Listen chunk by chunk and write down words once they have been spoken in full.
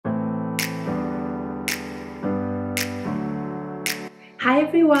Hi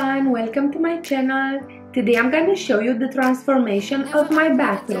everyone, welcome to my channel. Today I'm going to show you the transformation of my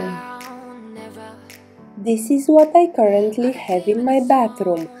bathroom. This is what I currently have in my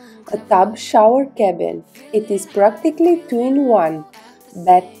bathroom, a tub shower cabin. It is practically 2-in-1,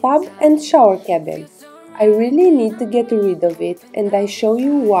 bathtub and shower cabin. I really need to get rid of it and I show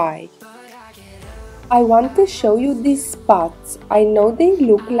you why. I want to show you these spots. I know they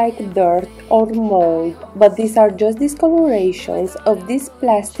look like dirt or mold, but these are just discolorations of this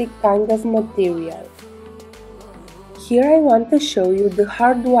plastic kind of material. Here I want to show you the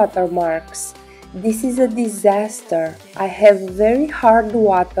hard water marks. This is a disaster. I have very hard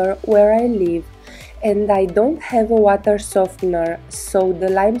water where I live and I don't have a water softener, so the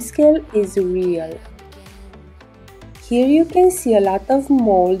lime scale is real. Here you can see a lot of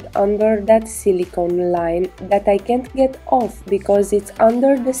mold under that silicone line that I can't get off because it's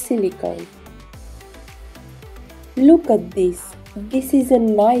under the silicone. Look at this. This is a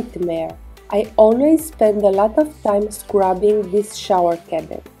nightmare. I always spend a lot of time scrubbing this shower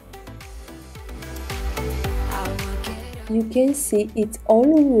cabin. You can see it's all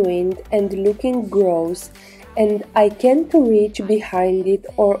ruined and looking gross, and I can't reach behind it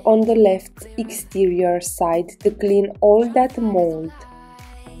or on the left exterior side to clean all that mold.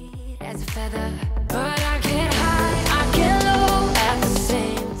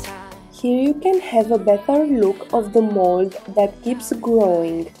 Here you can have a better look of the mold that keeps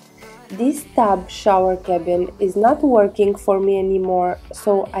growing. This tub shower cabin is not working for me anymore,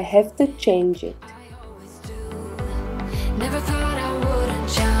 so I have to change it. Never thought I wouldn't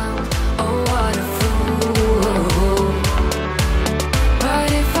jump. Oh, what a fool.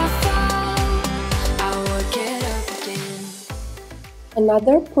 But if I fall, I would get up again.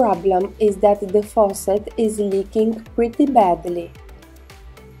 Another problem is that the faucet is leaking pretty badly.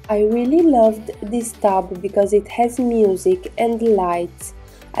 I really loved this tub because it has music and lights.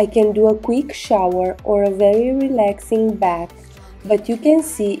 I can do a quick shower or a very relaxing bath, but you can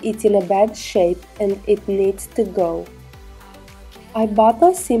see it's in a bad shape and it needs to go. I bought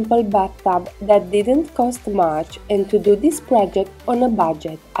a simple bathtub that didn't cost much, and to do this project on a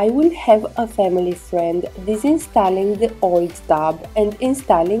budget, I will have a family friend disinstalling the old tub and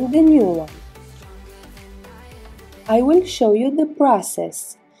installing the new one. I will show you the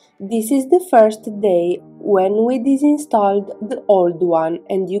process. This is the first day when we disinstalled the old one,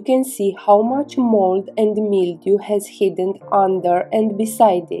 and you can see how much mold and mildew has hidden under and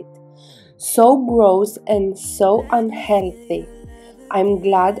beside it. So gross and so unhealthy. I'm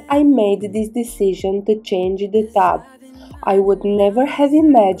glad I made this decision to change the tub. I would never have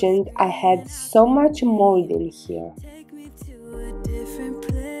imagined I had so much mold in here.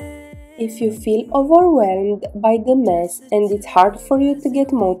 If you feel overwhelmed by the mess and it's hard for you to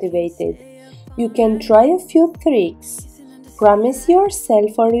get motivated, you can try a few tricks. Promise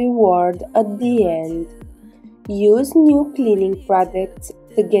yourself a reward at the end. Use new cleaning products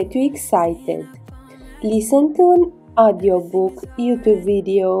to get you excited. Listen to an audiobook, YouTube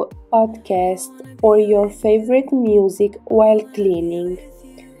video, podcast, or your favorite music while cleaning.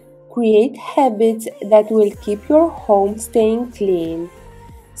 Create habits that will keep your home staying clean.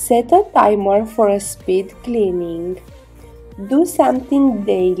 Set a timer for a speed cleaning. Do something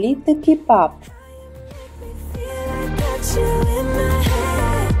daily to keep up.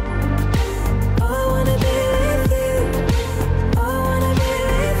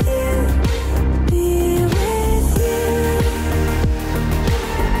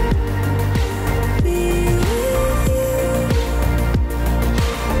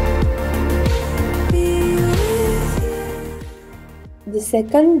 The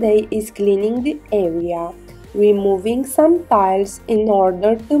second day is cleaning the area, removing some tiles in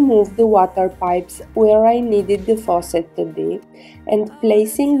order to move the water pipes where I needed the faucet to be, and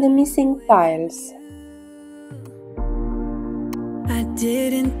placing the missing tiles. I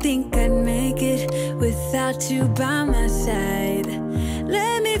didn't think I'd make it without you by my side.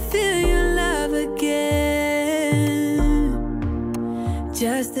 Let me feel your love again.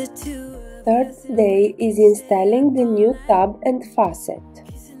 Just the two. Third day is installing the new tub and faucet.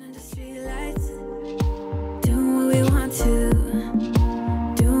 Doing what we want to,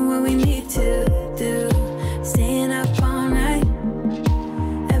 doing what we need to do, staying up all night,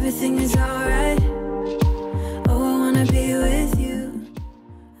 everything is alright. Oh, I wanna be with you.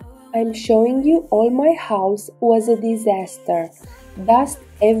 I'm showing you all my house was a disaster. Dust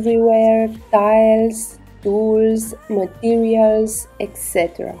everywhere, tiles, tools, materials,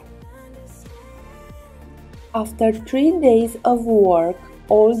 etc. After 3 days of work,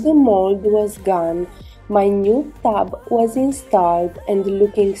 all the mold was gone, my new tub was installed and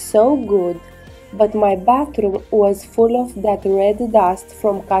looking so good. but my bathroom was full of that red dust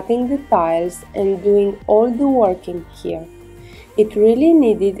from cutting the tiles and doing all the work in here. It really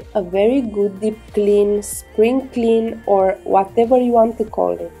needed a very good deep clean, spring clean, or whatever you want to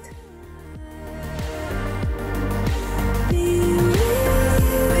call it.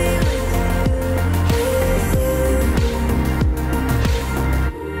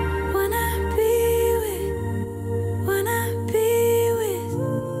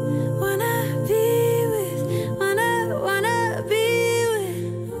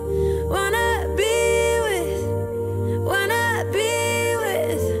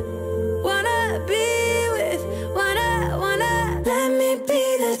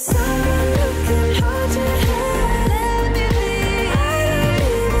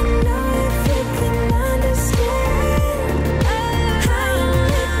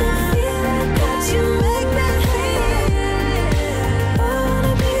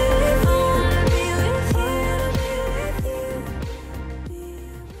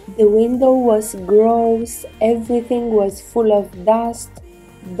 The window was gross, everything was full of dust,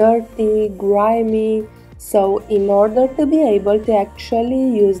 dirty, grimy, so in order to be able to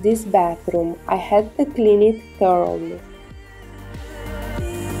actually use this bathroom, I had to clean it thoroughly.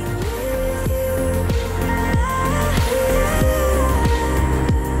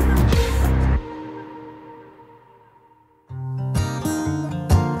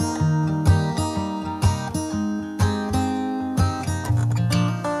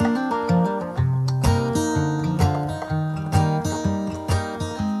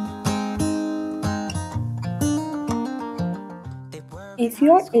 If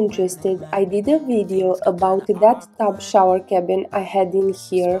you're interested, I did a video about that tub shower cabin I had in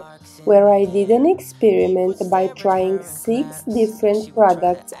here, where I did an experiment by trying 6 different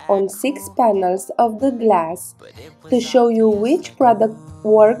products on 6 panels of the glass to show you which product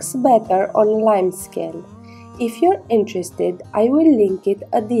works better on a lime scale. If you're interested, I will link it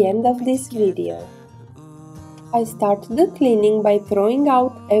at the end of this video. I start the cleaning by throwing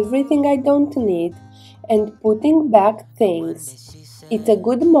out everything I don't need and putting back things. It's a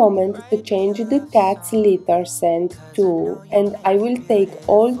good moment to change the cat's litter scent too, and I will take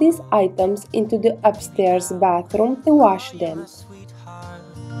all these items into the upstairs bathroom to wash them.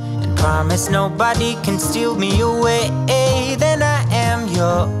 And promise nobody can steal me away, then I am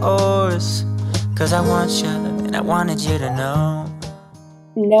yours. 'Cause I want you and I wanted you to know.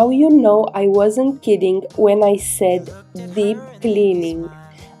 Now you know I wasn't kidding when I said deep cleaning.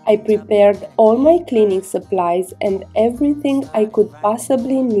 I prepared all my cleaning supplies and everything I could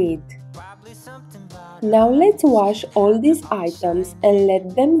possibly need. Now let's wash all these items and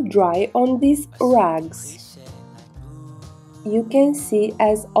let them dry on these rags. You can see,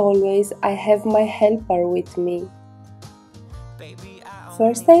 as always, I have my helper with me.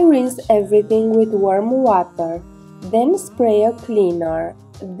 First I rinse everything with warm water, then spray a cleaner,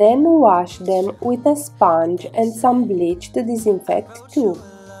 then wash them with a sponge and some bleach to disinfect too.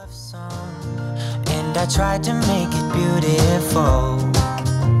 And I tried to make it beautiful.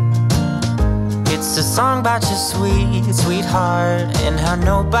 It's a song about your sweet, sweetheart, and how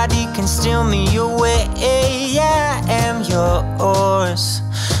nobody can steal me away. Yeah, I am yours.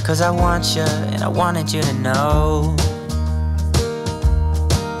 'Cause I want you and I wanted you to know.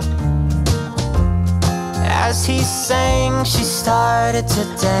 As he sang, she started to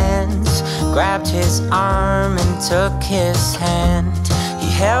dance, grabbed his arm and took his hand. He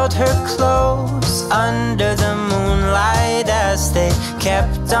held her close under the moonlight as they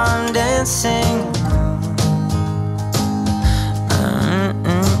kept on dancing.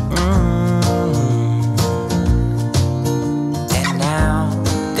 And now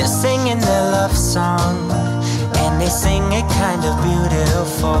they're singing their love song, and they sing it kind of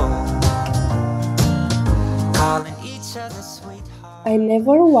beautiful, calling each other sweetheart. I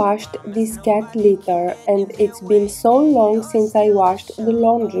never washed this cat litter, and it's been so long since I washed the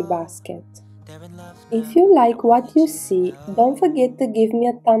laundry basket. If you like what you see, don't forget to give me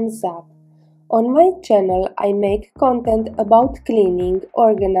a thumbs up. On my channel, I make content about cleaning,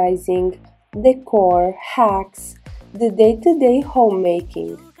 organizing, decor, hacks, the day-to-day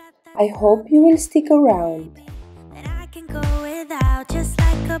homemaking. I hope you will stick around. That I can go without, just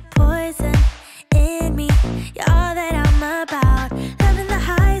like a poison in me. You're all that I'm about. Loving the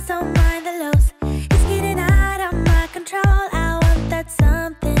highs, don't mind the lows. It's getting out of my control. I want that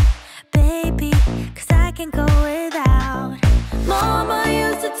something, baby, 'cause I can go without. Mama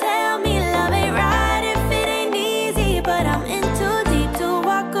used to tell me love ain't right if it ain't easy, but I'm in too deep to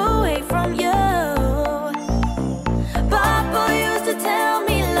walk away from you. Papa used to tell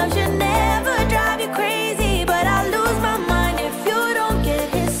me love should never drive you crazy, but I lose my mind if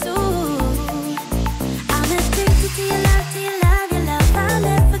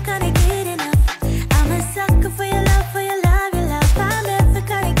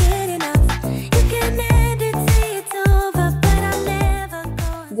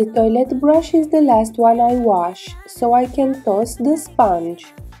The toilet brush is the last one I wash, so I can toss the sponge.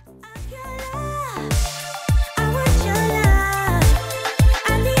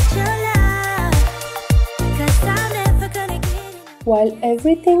 While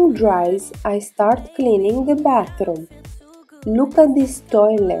everything dries, I start cleaning the bathroom. Look at this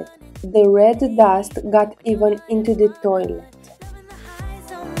toilet. The red dust got even into the toilet.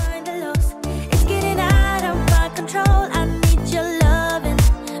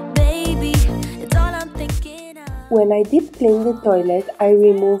 When I deep clean the toilet, I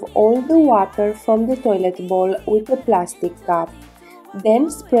remove all the water from the toilet bowl with a plastic cup. Then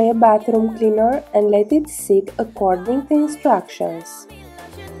spray a bathroom cleaner and let it sit according to instructions.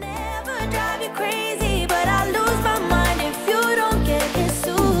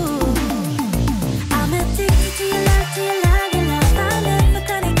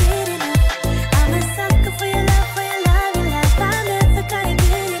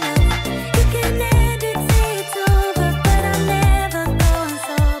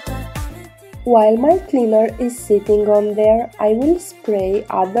 While my cleaner is sitting on there, I will spray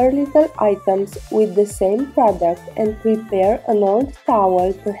other little items with the same product and prepare an old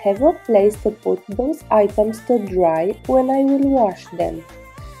towel to have a place to put those items to dry when I will wash them.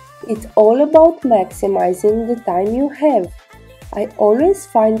 It's all about maximizing the time you have. I always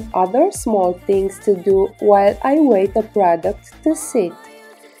find other small things to do while I wait a product to sit.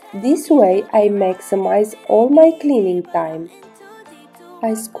 This way I maximize all my cleaning time.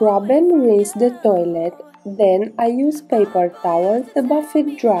 I scrub and rinse the toilet, then I use paper towel to buff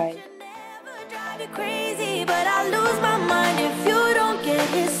it dry.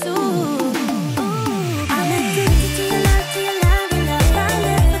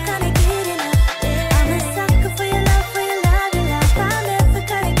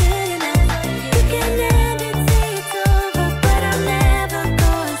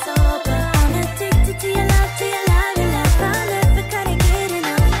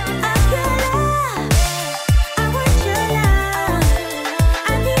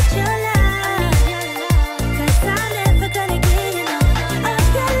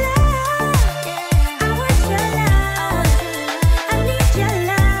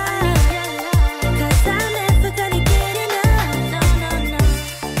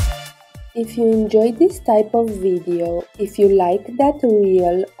 If you enjoy this type of video, if you like that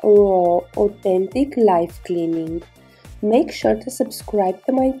real, raw, authentic life cleaning, make sure to subscribe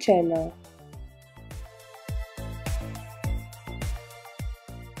to my channel.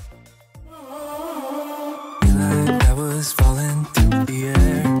 Like I was falling through the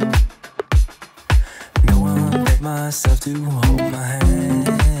air. No one but myself to hold my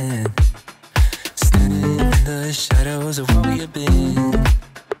hand. Standing in the shadows of where we have been.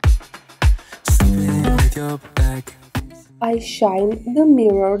 I shine the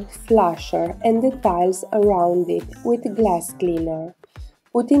mirrored flusher and the tiles around it with glass cleaner.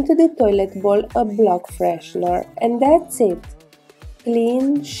 Put into the toilet bowl a block freshener and that's it.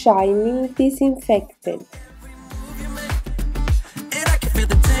 Clean, shiny, disinfected.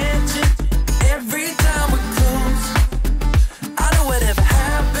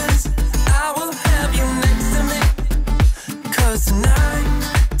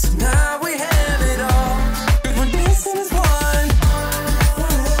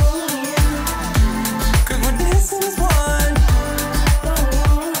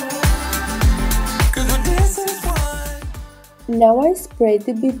 Now I spray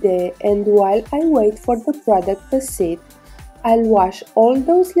the bidet, and while I wait for the product to sit, I'll wash all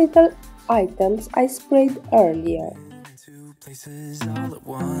those little items I sprayed earlier. Two places all at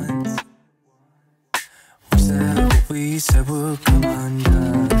once. Was that what we said would come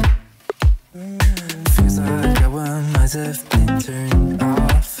undone? Feels like our minds have been turned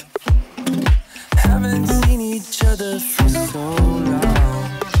off. Haven't seen each other for so long.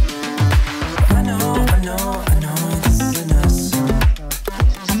 I know this isn't us.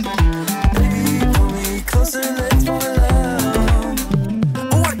 Baby, pull me closer, let's fall in love.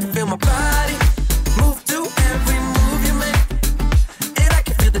 Oh, I can feel my body move to every move you make, and I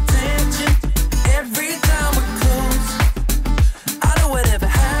can feel the tension every time we're close. I know whatever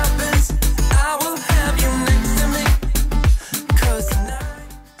happens, I will have you next to me. 'Cause tonight.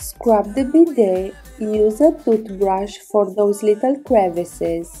 Scrub the bidet, use a toothbrush for those little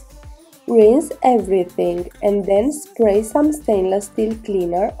crevices. Rinse everything and then spray some stainless steel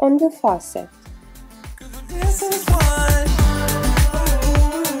cleaner on the faucet. This is what.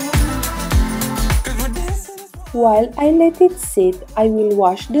 While I let it sit, I will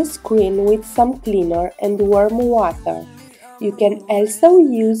wash the screen with some cleaner and warm water. You can also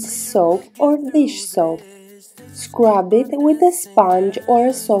use soap or dish soap. Scrub it with a sponge or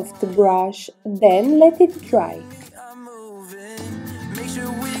a soft brush, then let it dry. Make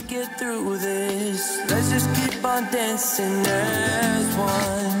sure we get through this. Let's just keep on dancing as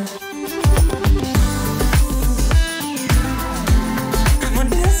one. Come on,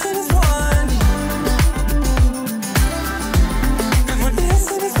 dancing as one. Come on,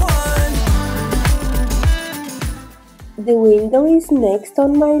 dancing as one. The window is next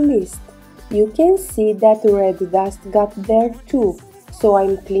on my list. You can see that red dust got there too, so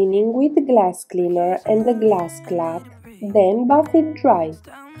I'm cleaning with glass cleaner and a glass cloth, then buff it dry.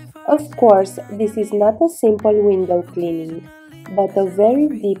 Of course, this is not a simple window cleaning, but a very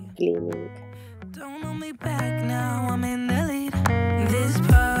deep cleaning. Don't hold me back now, I'm in the lead. This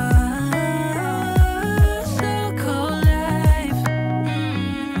particle life.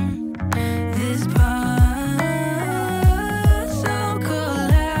 This particle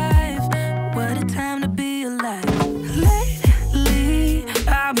life. What a time to be alive. Lately,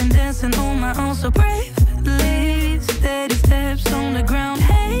 I've been dancing on my own so bravely. Steady steps on the ground.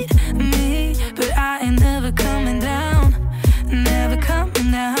 Hate me, but I ain't never coming down. Never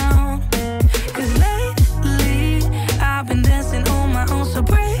coming down. Cause lately, I've been dancing on my own so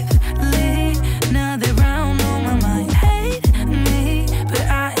bravely. Another round on my mind. Hate me, but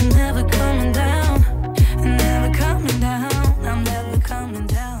I ain't never coming down. Never coming down. I'm never coming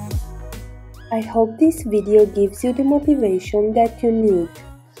down. I hope this video gives you the motivation that you need.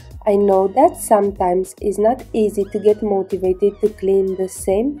 I know that sometimes it's not easy to get motivated to clean the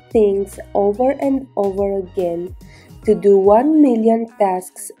same things over and over again, to do 1 million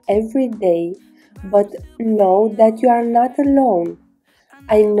tasks every day, but know that you are not alone.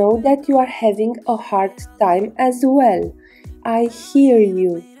 I know that you are having a hard time as well. I hear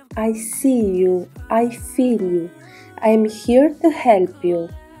you, I see you, I feel you. I am here to help you.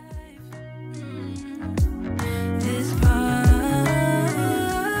 This particle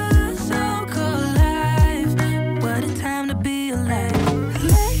life. What a time to be alive.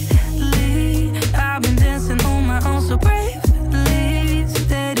 Lately, I've been dancing on my own so bravely.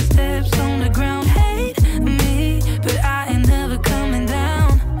 Steady steps on the ground. Hate me, but I ain't never coming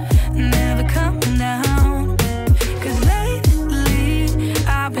down. Never coming down. Cause lately,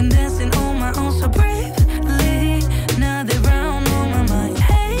 I've been dancing on my own so bravely. Another round on my mind.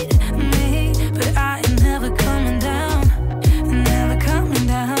 Hate me, but I ain't never coming down. Never coming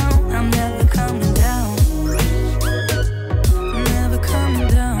down. I'm never coming down. Never coming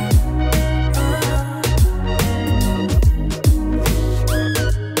down.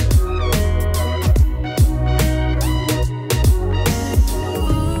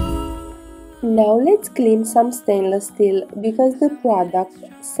 Now let's clean some stainless steel because the product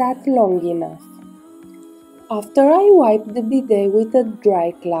sat long enough. After I wipe the bidet with a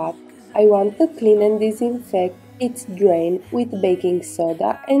dry cloth, I want to clean and disinfect its drain with baking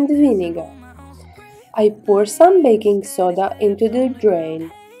soda and vinegar. I pour some baking soda into the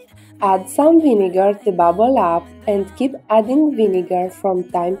drain. Add some vinegar to bubble up and keep adding vinegar from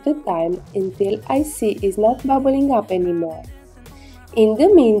time to time until I see it's not bubbling up anymore. In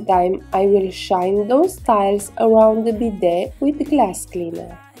the meantime, I will shine those tiles around the bidet with glass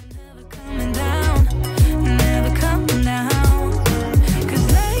cleaner. Coming down. Never coming down. Cause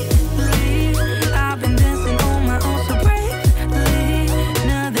lately, I've been dancing on my own so bravely.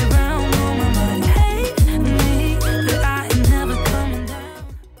 Another round on my mind. Hate me, but I ain't never coming down.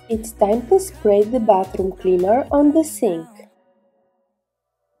 It's time to spray the bathroom cleaner on the sink.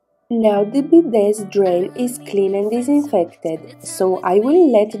 Now the bidet's drain is clean and disinfected, so I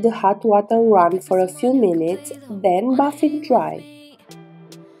will let the hot water run for a few minutes, then buff it dry.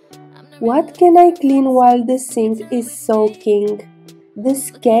 What can I clean while the sink is soaking? The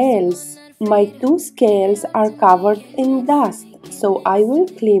scales. My 2 scales are covered in dust, so I will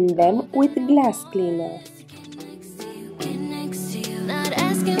clean them with glass cleaner. Not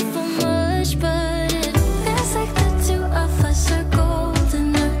asking for much, but it feels like the two of us are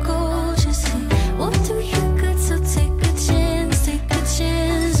golden or gold. You see, we'll do you good, so take a chance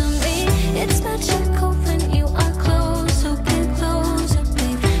on me. It's magical when you are close, so get closer,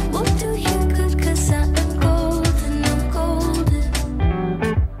 babe. We'll do you good, cause I am golden, I'm golden.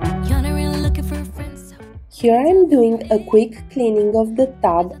 You're not really looking for friends. Here I'm doing a quick cleaning of the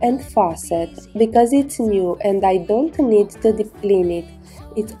tub and faucet because it's new and I don't need to deep clean it.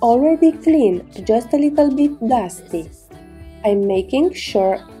 It's already clean, just a little bit dusty. I'm making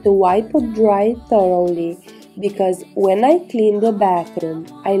sure to wipe dry thoroughly because when I clean the bathroom,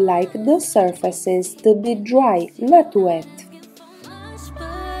 I like the surfaces to be dry, not wet.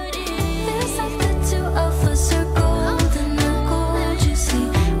 But it feels like the two of us are golden or gold. You see,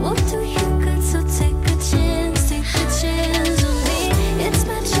 we'll do you good, so take a chance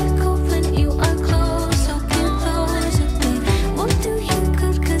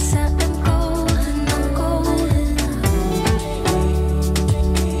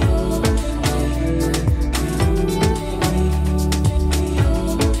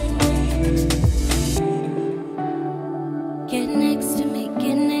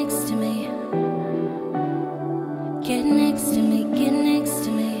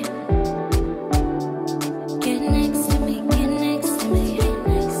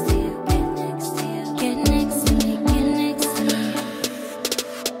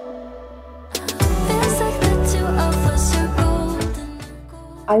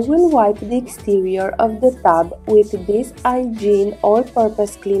I will wipe the exterior of the tub with this Hygiene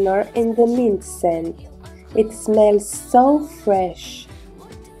all-purpose cleaner in the mint scent. It smells so fresh.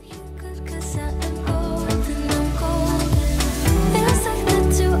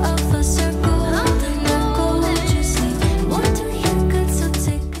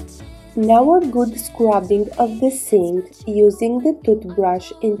 Now a good scrubbing of the sink using the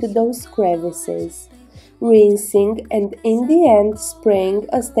toothbrush into those crevices, rinsing and in the end spraying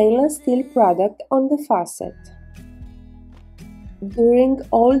a stainless steel product on the faucet. During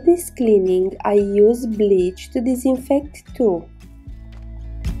all this cleaning I use bleach to disinfect too.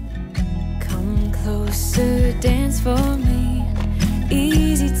 Come closer, dance for me.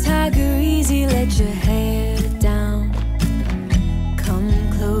 Easy tiger, easy, let your hair down. Come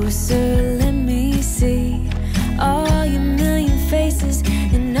closer, let me see all your million faces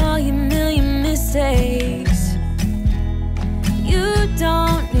and all your million mistakes. You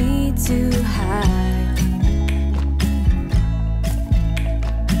don't need to hide.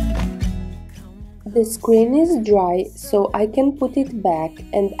 The screen is dry, so I can put it back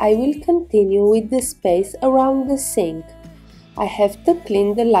and I will continue with the space around the sink. I have to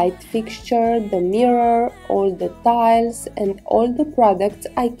clean the light fixture, the mirror, all the tiles and all the products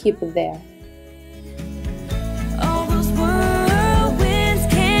I keep there. All those whirlwinds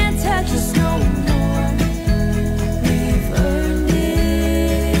can't touch us no more. We've earned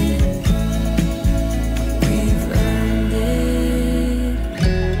it. We've earned it.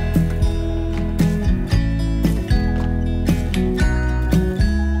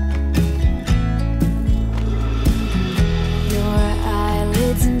 Your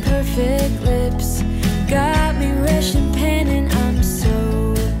eyelids and perfect lips got me rushing, panting. I'm so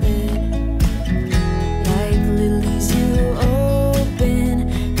lit. Like lilies you open,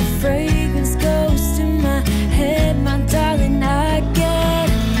 the fragrance goes to my head, my darling. I get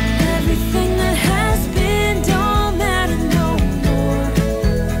everything that has been, don't matter no more.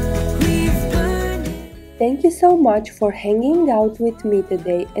 We've burned it. Thank you so much for hanging out with me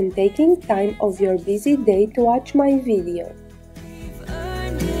today and taking time of your busy day to watch my video. We've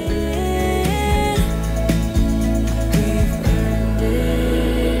earned it. We've earned it.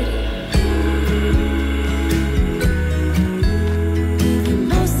 We've been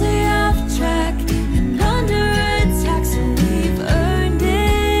mostly off track and under attack, so we've earned it.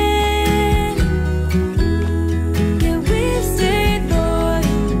 Yeah, we've stayed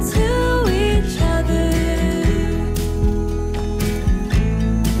loyal to each other.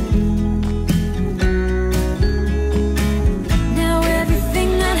 Now everything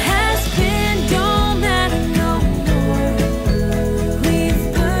that has been don't matter no more. We've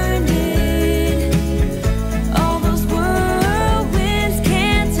earned it. All those whirlwinds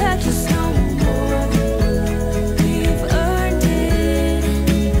can't touch us no more. We've earned it.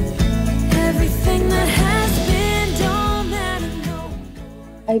 Everything that has been don't matter no more.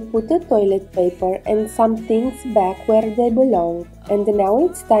 I put the toilet paper and some things back where they belong, and now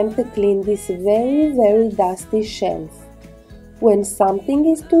it's time to clean this very dusty shelf. When something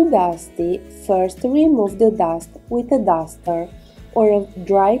is too dusty, first remove the dust with a duster or a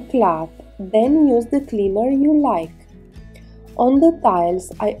dry cloth, then use the cleaner you like. On the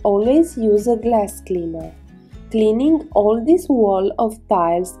tiles, I always use a glass cleaner. Cleaning all this wall of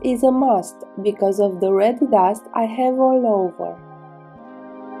tiles is a must because of the red dust I have all over.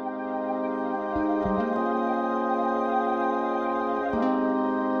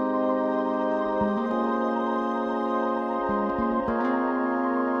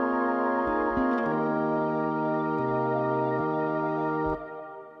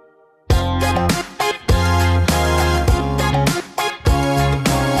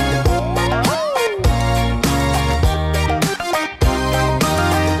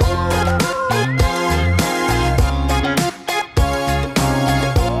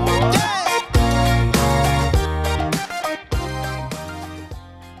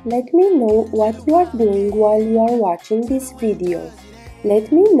 Let me know what you are doing while you are watching this video.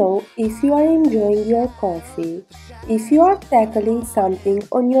 Let me know if you are enjoying your coffee, if you are tackling something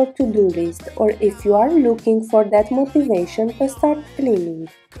on your to-do list, or if you are looking for that motivation to start cleaning.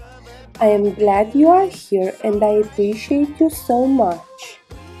 I am glad you are here and I appreciate you so much.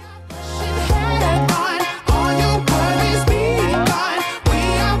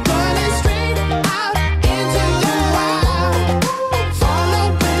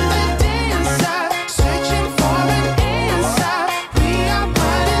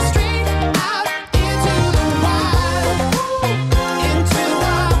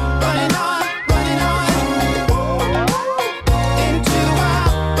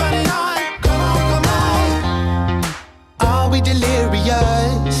 Delirious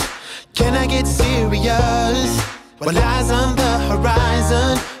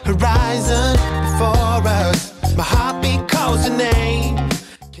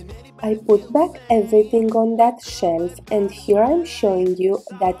put back everything on that shelf, and here I'm showing you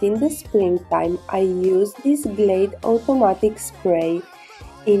that in the springtime I use this Glade automatic spray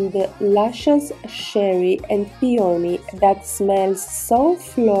in the luscious cherry and peony that smells so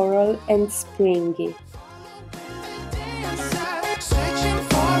floral and springy.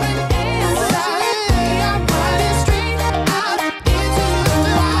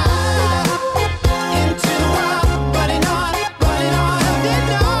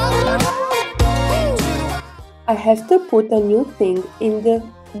 I have to put a new thing in the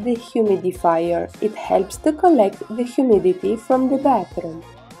dehumidifier. It helps to collect the humidity from the bathroom.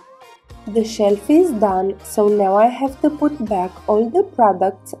 The shelf is done, so now I have to put back all the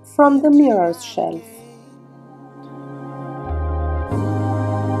products from the mirrors shelf.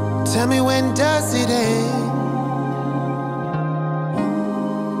 Tell me, when does it end?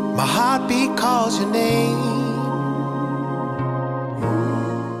 My heartbeat calls your name.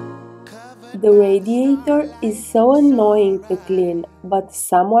 The radiator is so annoying to clean, but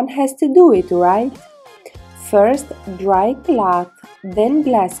someone has to do it, right? First dry cloth, then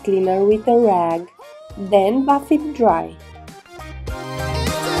glass cleaner with a rag, then buff it dry.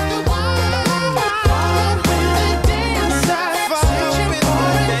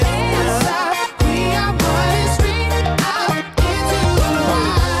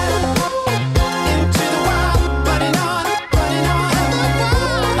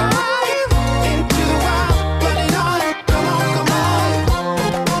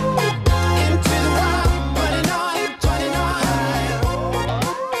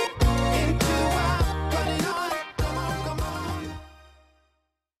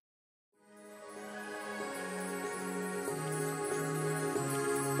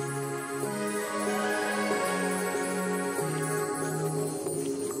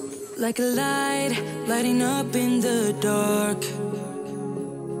 Like a light, lighting up in the dark.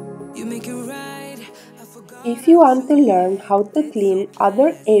 You make it right. If you want to learn how to clean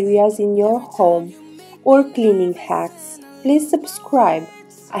other areas in your home or cleaning hacks, please subscribe.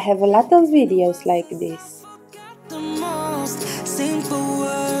 I have a lot of videos like this. The most simple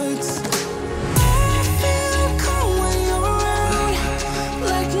words. I feel calm when you're around,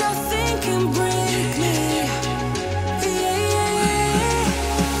 like nothing can break me.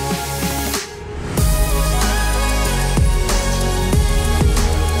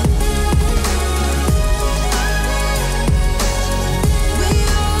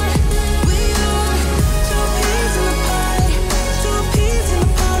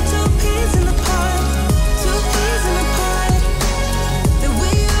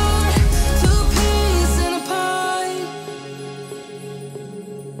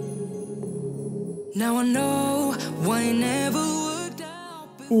 Now I know why I never worked out.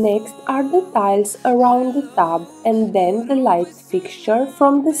 Next are the tiles around the tub and then the light fixture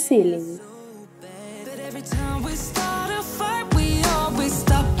from the ceiling. But every time we start a fight, we always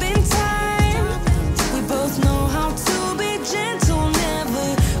stop in time. We both know how to be gentle,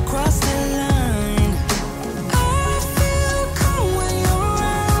 never cross the line. I feel calm when you're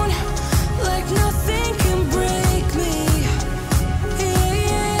around, like nothing can break me.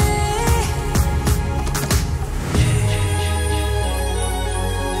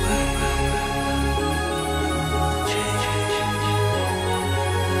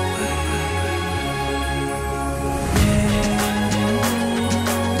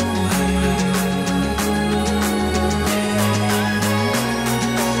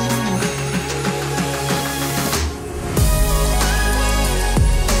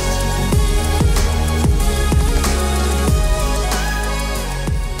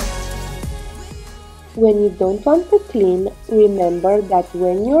 When you don't want to clean, remember that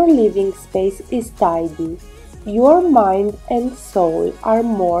when your living space is tidy, your mind and soul are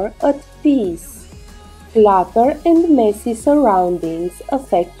more at peace. Clutter and messy surroundings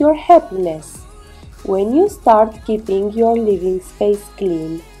affect your happiness. When you start keeping your living space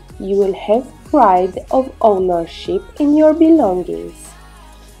clean, you will have pride of ownership in your belongings.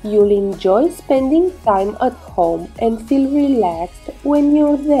 You'll enjoy spending time at home and feel relaxed when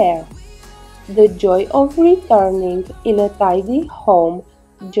you're there. The joy of returning in a tidy home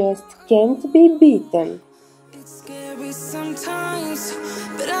just can't be beaten. It's scary sometimes,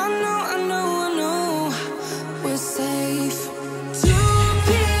 but I know we're safe. Two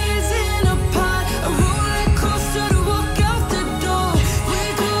peas in a pod, a roller coaster to walk out the door. We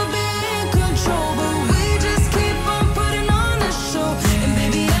could be in control, but we just keep on putting on a show. And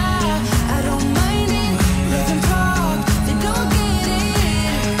baby, I don't mind it. Let them talk, they don't get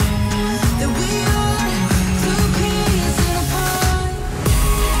it. That we are two peas in a pod.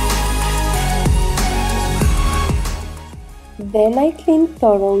 Then I clean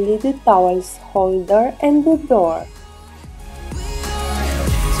thoroughly the towels holder and the door.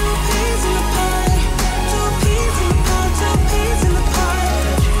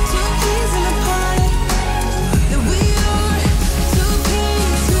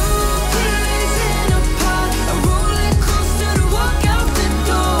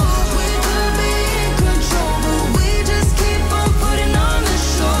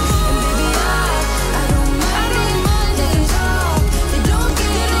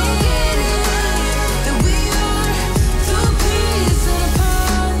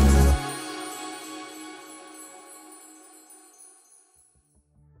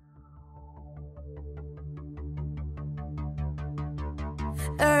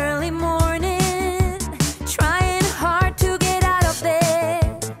 Early morning, trying hard to get out of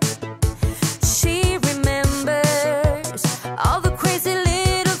bed. She remembers all the crazy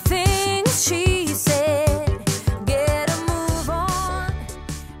little things she said. Get a move on.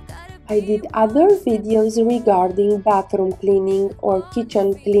 I did other videos regarding bathroom cleaning or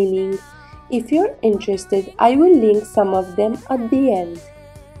kitchen cleaning. If you're interested, I will link some of them at the end.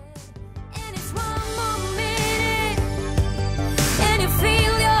 And it's one more minute, and you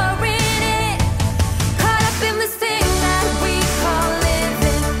feel you're in it. Caught up in this thing that we call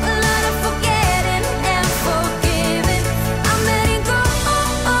living. A lot of forgetting and forgiving. I'm letting go,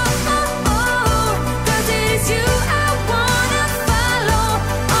 cause it is you I wanna follow.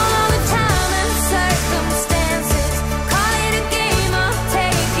 All the time and circumstances. Call it a game of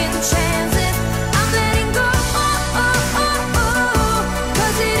taking chances. I'm letting go,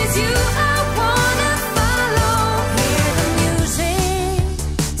 cause it is you I wanna follow. Hear the music,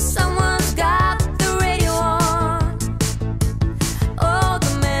 someone's got the radio on. All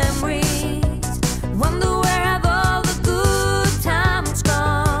the memories, wonder where have all the good times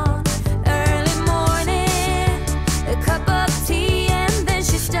gone. Early morning, a cup of tea and then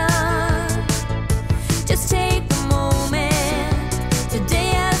she's done. Just take a moment,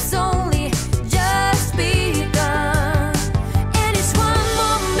 today has only just begun. And it's one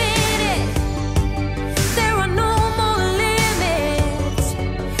more minute, there are no more limits.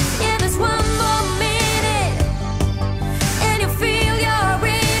 Yeah, there's one more minute, and you feel you're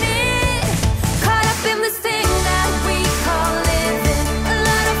in it. Caught up in this thing that we call living. A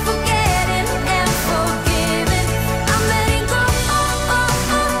lot of forgetting and forgiving. I'm letting go,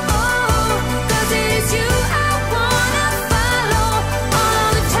 cause it is you I wanna follow. All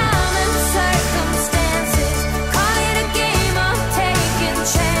the time and circumstances. Call it a game of taking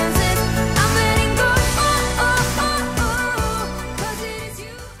chances. I'm letting go, cause it is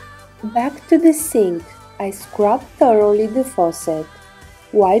you Back to the sink. I scrub thoroughly the faucet,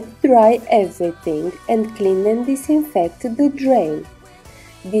 wipe dry everything and clean and disinfect the drain.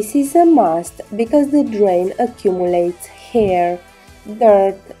 This is a must because the drain accumulates hair,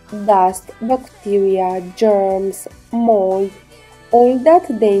 dirt, dust, bacteria, germs, mold, all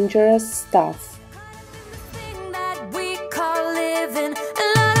that dangerous stuff. thing that we call living. A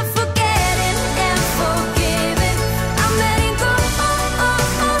lot of forgetting and forgiving. I'm letting go,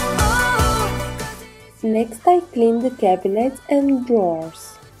 Next I clean the cabinets and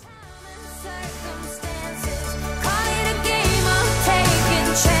drawers. circumstances. Call it a game of taking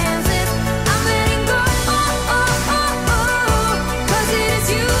chances. I'm letting go, cause it is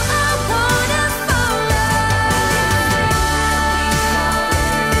you I wanna follow.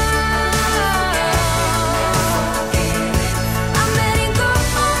 I'm letting go,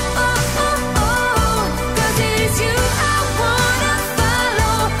 cause it is you I wanna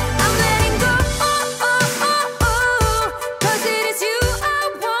follow. I'm letting go, cause it is you I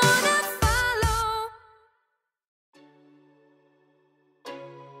wanna follow.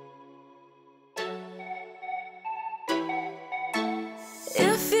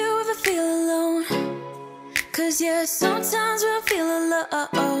 If you ever feel alone, cause yeah, sometimes we'll feel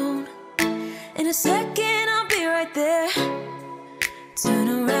alone. In a second I'll be right there. Turn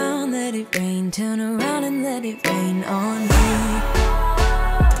around, let it rain. Turn around and let it rain on me.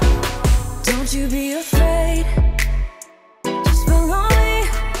 Don't you be afraid, just follow me.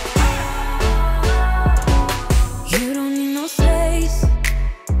 You don't need no space,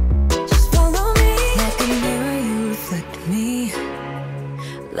 just follow me. Like a mirror you reflect me.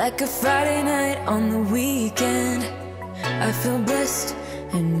 Like a Friday night on the weekend, I feel blessed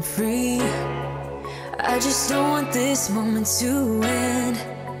and free. I just don't want this moment to end.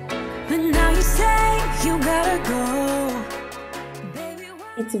 But now you say you gotta go. Baby,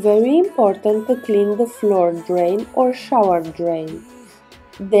 It's very important to clean the floor drain or shower drain.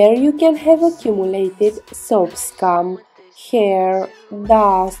 There you can have accumulated soap scum, hair,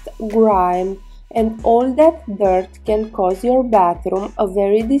 dust, grime, and all that dirt can cause your bathroom a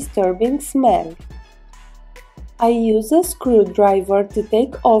very disturbing smell. I use a screwdriver to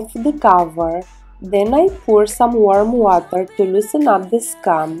take off the cover, then I pour some warm water to loosen up the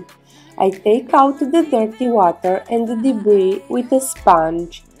scum. I take out the dirty water and the debris with a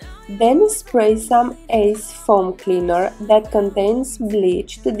sponge, then spray some Ace foam cleaner that contains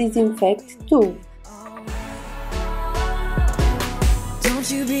bleach to disinfect too. Don't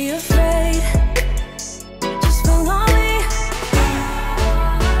you be afraid, just follow me.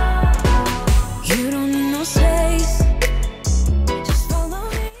 You don't need no space, just follow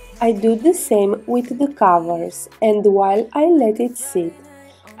me. I do the same with the covers, and while I let it sit,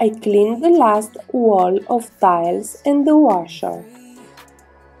 I clean the last wall of tiles and the washer.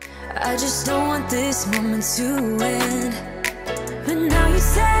 I just don't want this moment to end. But now you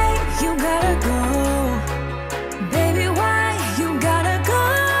say you gotta go. Baby, why you gotta go?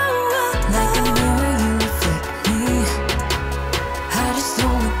 Like a mirror you reflect me. I just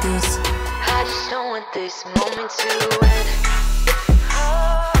don't want this. I just don't want this moment to end.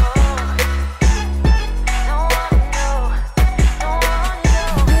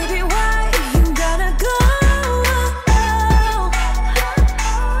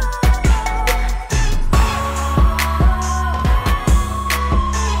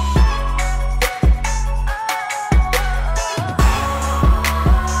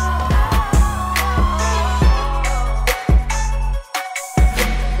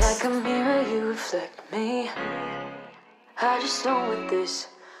 I just don't want this.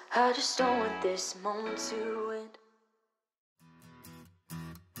 I just don't want this moment to end.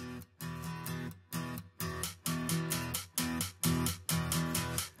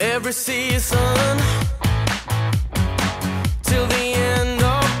 Every season till the end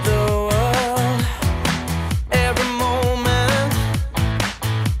of the world. Every moment,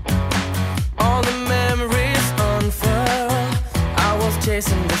 all the memories unfurl. I was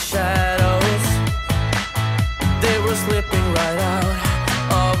chasing the shadows. They were slipping right out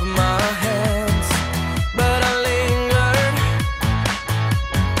of my hands, but I lingered.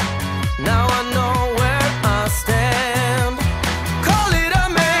 Now I know where I stand. Call it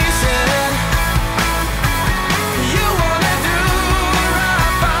amazing. You wanna do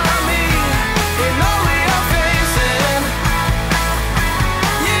right by me in all we are facing.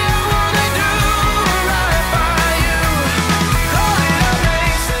 You wanna do right by you. Call it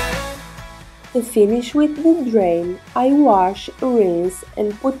amazing. To finish with the drain, I wash, rinse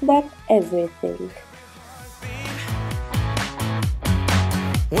and put back everything.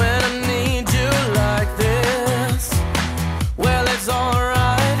 When I need you like this, well, it's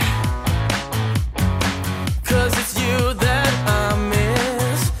alright, 'cause it's you that I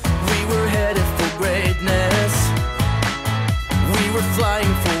miss. We were headed for greatness. We were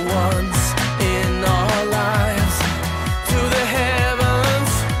flying for once in our lives, to the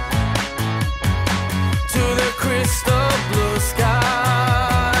heavens, to the crystal blue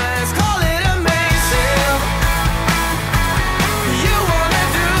skies. Call it amazing. You wanna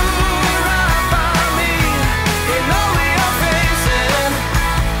do right by me in all we are facing.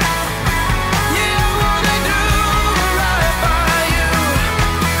 You wanna do right by you.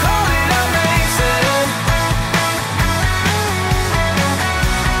 Call it amazing.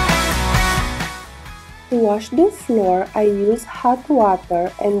 To wash the floor, I use hot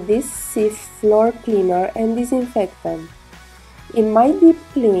water and this Cif floor cleaner and disinfectant. In my deep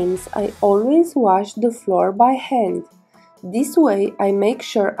cleans, I always wash the floor by hand. This way, I make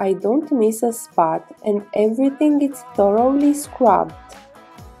sure I don't miss a spot and everything is thoroughly scrubbed.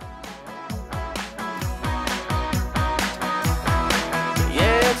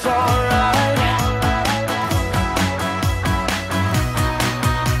 Yeah, it's alright.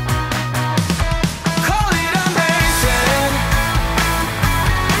 Call it amazing.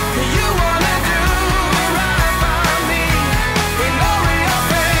 You wanna do right by me in all we are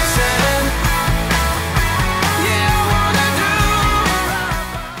facing. You wanna do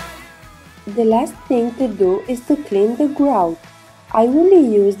right. The last thing to do is to clean the grout. I will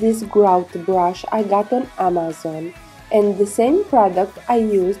use this grout brush I got on Amazon and the same product I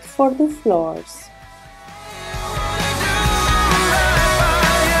used for the floors.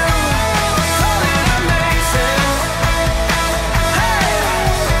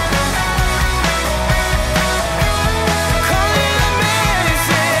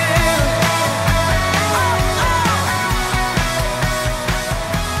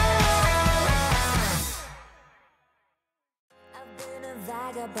 I've been a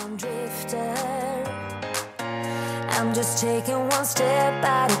vagabond drifter. I'm just taking one step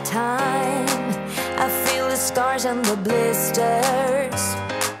at a time. I feel the scars and the blisters.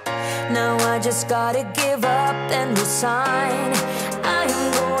 Now I just gotta give up and resign. I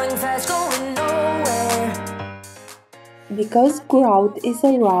am going fast, going nowhere. Because grout is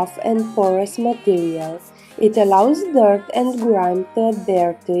a rough and porous material, it allows dirt and grime to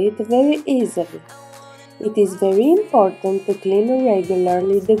adhere to it very easily. It is very important to clean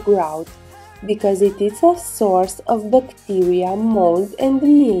regularly the grout because it is a source of bacteria, mold and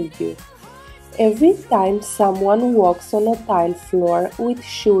mildew. Every time someone walks on a tile floor with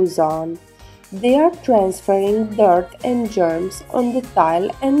shoes on, they are transferring dirt and germs on the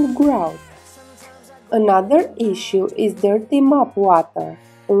tile and grout. Another issue is dirty mop water.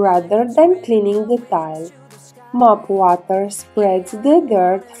 Rather than cleaning the tile, mop water spreads the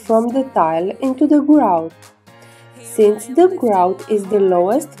dirt from the tile into the grout. Since the grout is the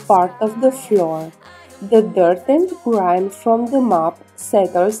lowest part of the floor, the dirt and grime from the mop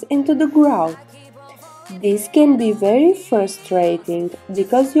settles into the grout. This can be very frustrating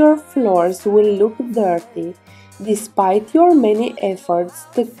because your floors will look dirty despite your many efforts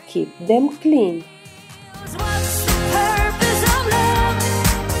to keep them clean. What's the purpose of love?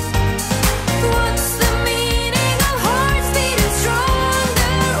 What's the meaning of hearts beating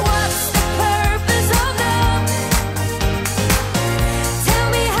stronger? What's the purpose of love? Tell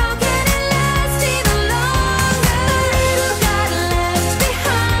me, how can it last even longer? Little got left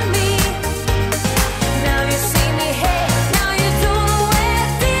behind me. Now you see me here, now you don't know where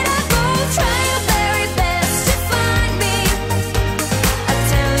did I go. Try your very best to find me. I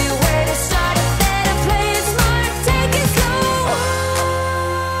tell you where to start, better play it smart, take it slow.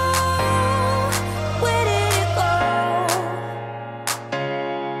 Where did it go?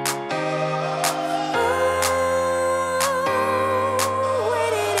 Where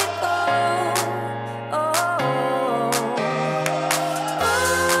did it go?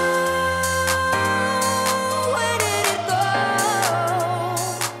 Where did it go?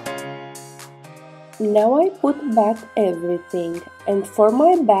 Now I put back everything, and for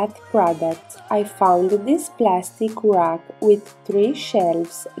my bath products I found this plastic rack with 3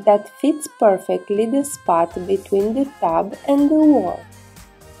 shelves that fits perfectly the spot between the tub and the wall.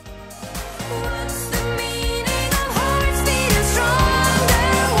 What's the meaning of hearts beating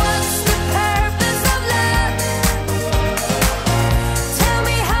stronger? What's the purpose of love? Tell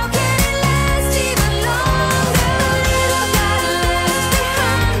me, how can it last even longer? Little got left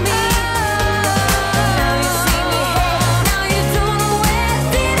behind me. Now you see me here, now you don't know where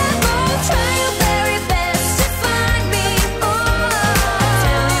did I go. Try your very best to find me.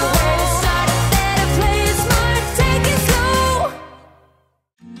 Tell you where to start, better play it smart, take it slow.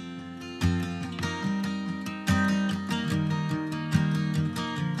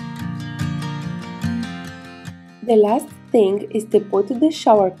 The last thing is to put the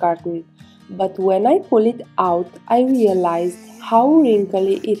shower curtain, but when I pull it out I realized how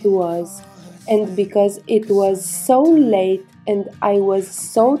wrinkly it was, and because it was so late and I was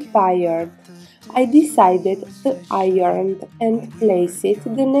so tired, I decided to iron and place it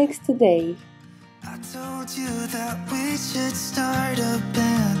the next day. I told you that we should start a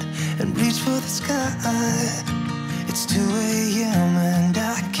band and reach for the sky. It's 2 a.m. and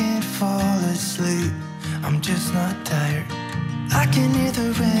I can't fall asleep. I'm just not tired. I can hear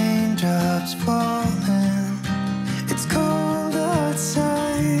the raindrops falling. It's cold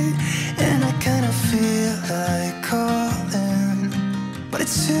outside and I kinda feel like calling, but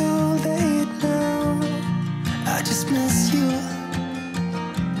it's too late now. I just miss you.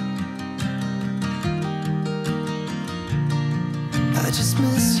 I just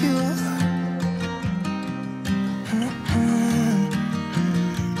miss you.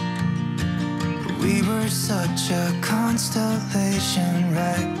 We were such a constellation,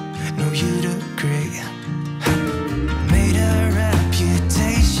 right? No, you'd agree. Made a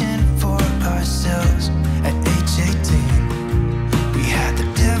reputation for ourselves at age 18. We had the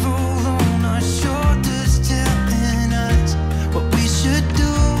devil on our shoulders telling us what we should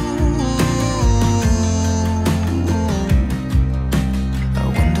do. I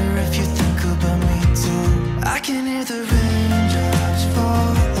wonder if you think about me too. I can hear the raindrops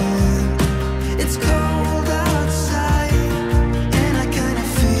falling. It's cold outside and I kinda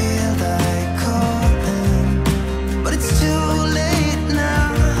feel like calling, but it's too late now.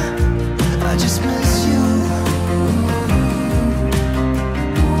 I just miss you.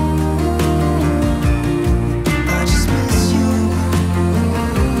 I just miss you.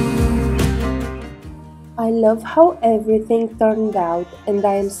 I love how everything turned out and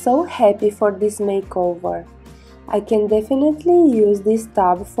I am so happy for this makeover. I can definitely use this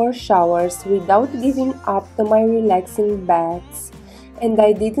tub for showers without giving up to my relaxing baths, and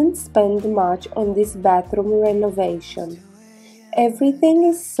I didn't spend much on this bathroom renovation. Everything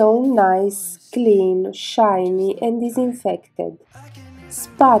is so nice, clean, shiny and disinfected.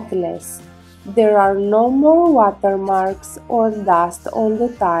 Spotless. There are no more watermarks or dust on the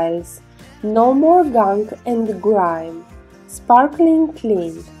tiles, no more gunk and grime. Sparkling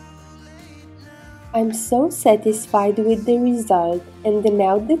clean. I'm so satisfied with the result, and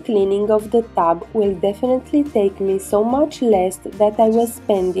now the cleaning of the tub will definitely take me so much less that I was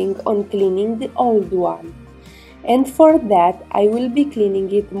spending on cleaning the old one. And for that I will be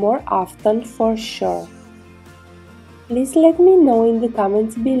cleaning it more often for sure. Please let me know in the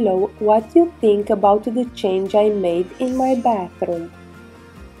comments below what you think about the change I made in my bathroom.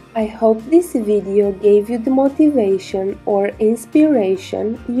 I hope this video gave you the motivation or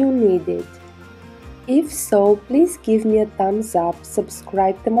inspiration you needed. If so, please give me a thumbs up,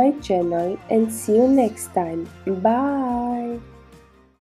 subscribe to my channel and see you next time. Bye!